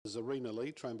is Arena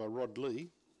Lee, trained by Rod Lee.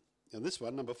 And this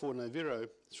one, number 4, Naviro,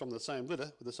 is from the same litter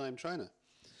with the same trainer.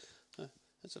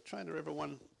 It's a trainer ever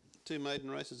won 2 maiden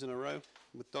races in a row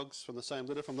with dogs from the same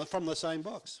litter, from the same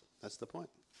box. That's the point.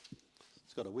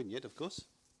 It's got to win yet, of course.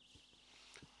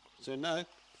 So no,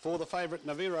 for the favourite,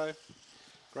 Naviro.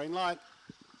 Green light.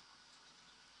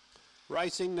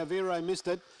 Racing, Naviro missed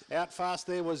it. Out fast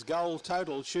there was Gold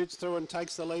Total. Shoots through and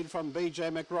takes the lead from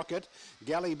BJ McRocket.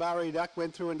 Gallibari Duck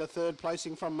went through into third,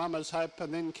 placing from Mama's Hope,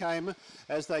 and then came,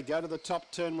 as they go to the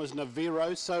top turn, was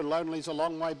Naviro. So Lonely's a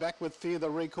long way back with Fear the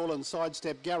Recall and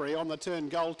Sidestep Gary. On the turn,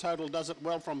 Gold Total does it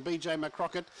well from BJ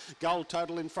McRocket. Gold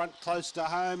Total in front, close to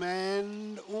home,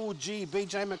 and oh gee,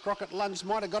 BJ McRocket lunge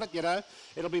might have got it, you know.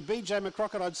 It'll be BJ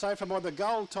McRocket, I'd say, from either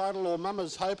Gold Total or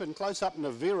Mama's Hope, and close up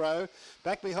Naviro.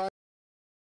 Back behind